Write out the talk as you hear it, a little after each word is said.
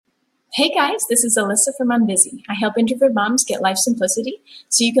Hey guys, this is Alyssa from I'm Busy. I help introvert moms get life simplicity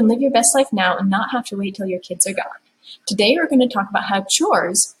so you can live your best life now and not have to wait till your kids are gone. Today we're going to talk about how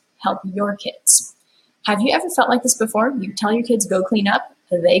chores help your kids. Have you ever felt like this before? You tell your kids go clean up,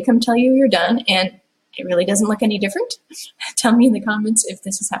 they come tell you you're done, and it really doesn't look any different? Tell me in the comments if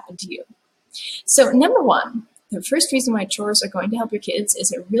this has happened to you. So number one, the first reason why chores are going to help your kids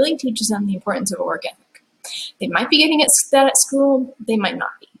is it really teaches them the importance of a work ethic. They might be getting that at school, they might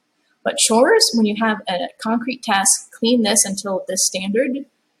not be. But chores, when you have a concrete task, clean this until this standard,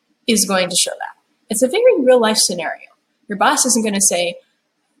 is going to show that. It's a very real life scenario. Your boss isn't going to say,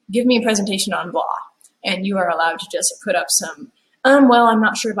 give me a presentation on blah, and you are allowed to just put up some, well, I'm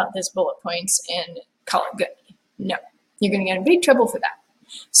not sure about this bullet points and call it good. No, you're going to get in big trouble for that.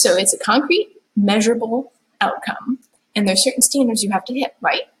 So it's a concrete, measurable outcome, and there's certain standards you have to hit,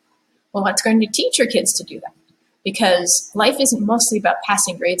 right? Well, what's going to teach your kids to do that? Because life isn't mostly about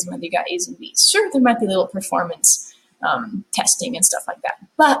passing grades and whether you got A's and B's. Sure, there might be a little performance testing and stuff like that,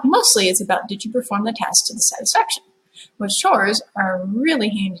 but mostly it's about did you perform the task to the satisfaction, which chores are really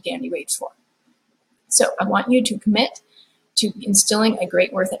handy weights for. So I want you to commit to instilling a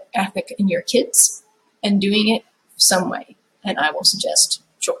great work ethic in your kids and doing it some way, and I will suggest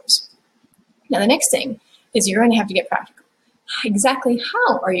chores. Now the next thing is you're going to have to get practical. Exactly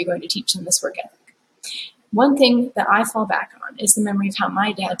how are you going to teach them this work ethic? One thing that I fall back on is the memory of how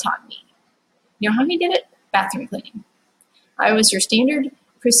my dad taught me. You know how he did it? Bathroom cleaning. I was your standard,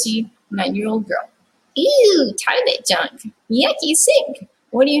 prissy, 9-year-old girl. Ew, toilet junk. Yucky sink.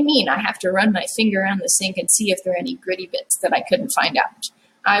 What do you mean I have to run my finger around the sink and see if there are any gritty bits that I couldn't find out?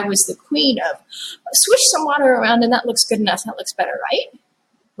 I was the queen of swish some water around and that looks good enough. That looks better, right?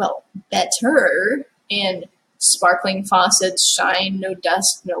 Well, better. And sparkling faucets, shine, no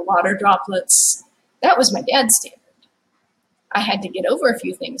dust, no water droplets. That was my dad's standard. I had to get over a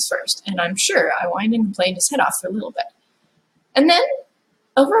few things first, and I'm sure I whined and complained his head off for a little bit. And then,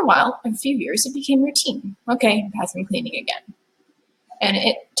 over a few years, it became routine. Okay, bathroom cleaning again. And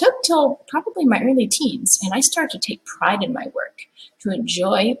it took till probably my early teens, and I started to take pride in my work, to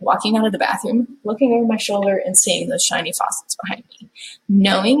enjoy walking out of the bathroom, looking over my shoulder, and seeing those shiny faucets behind me,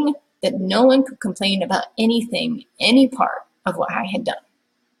 knowing that no one could complain about anything, any part of what I had done.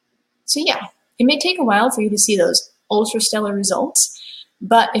 So yeah, it may take a while for you to see those ultra stellar results,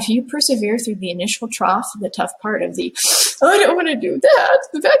 but if you persevere through the initial trough, the tough part of the, I don't want to do that,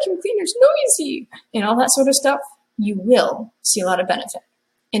 the vacuum cleaner's noisy, and all that sort of stuff, you will see a lot of benefit.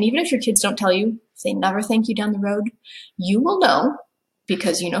 And even if your kids don't tell you, if they never thank you down the road, you will know,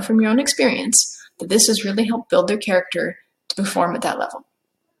 because you know from your own experience, that this has really helped build their character to perform at that level.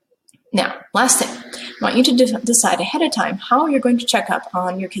 Now, last thing, I want you to decide ahead of time how you're going to check up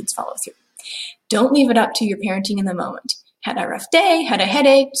on your kids' follow-through. Don't leave it up to your parenting in the moment. Had a rough day, had a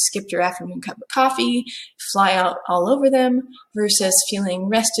headache, skipped your afternoon cup of coffee, fly out all over them, versus feeling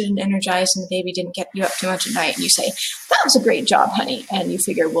rested and energized and the baby didn't get you up too much at night and you say, that was a great job, honey, and you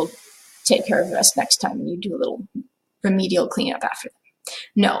figure we'll take care of the rest next time and you do a little remedial cleanup after them.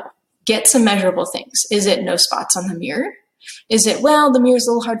 No, get some measurable things. Is it no spots on the mirror? Is it, well, the mirror's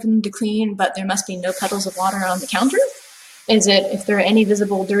a little hard for them to clean, but there must be no puddles of water on the counter? Is it if there are any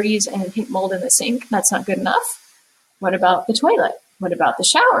visible dirties and pink mold in the sink, that's not good enough? What about the toilet? What about the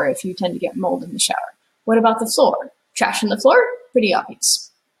shower if you tend to get mold in the shower? What about the floor? Trash on the floor? Pretty obvious.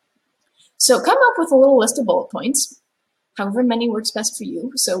 So come up with a little list of bullet points, however many works best for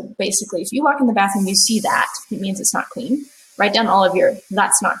you. So basically, if you walk in the bathroom, you see that, it means it's not clean. Write down all of your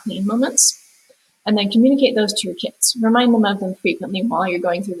that's not clean moments, and then communicate those to your kids. Remind them of them frequently while you're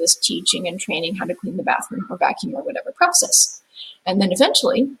going through this teaching and training how to clean the bathroom or vacuum or whatever process. And then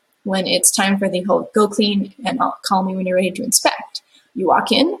eventually, when it's time for the whole go clean and call me when you're ready to inspect, you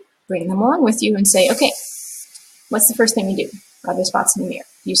walk in, bring them along with you and say, okay, what's the first thing we do? Are there spots in the mirror?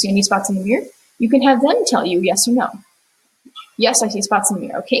 Do you see any spots in the mirror? You can have them tell you yes or no. Yes, I see spots in the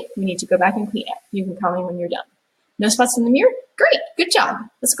mirror. Okay, we need to go back and clean it. You can call me when you're done. No spots in the mirror? Great, good job.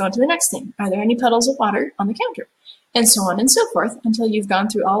 Let's go on to the next thing. Are there any puddles of water on the counter? And so on and so forth until you've gone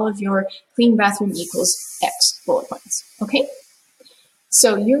through all of your clean bathroom equals X bullet points. Okay?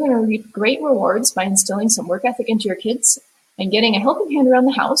 So you're going to reap great rewards by instilling some work ethic into your kids and getting a helping hand around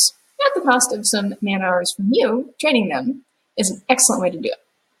the house at the cost of some man hours from you. Training them is an excellent way to do it.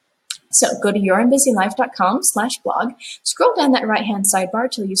 So go to yourinbusylife.com/blog, scroll down that right-hand sidebar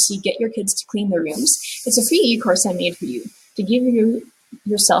till you see Get Your Kids to Clean Their Rooms. It's a free e-course I made for you to give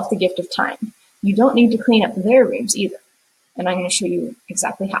yourself the gift of time. You don't need to clean up their rooms either. And I'm going to show you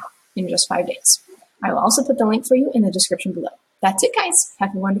exactly how in just 5 days. I will also put the link for you in the description below. That's it, guys.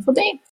 Have a wonderful day.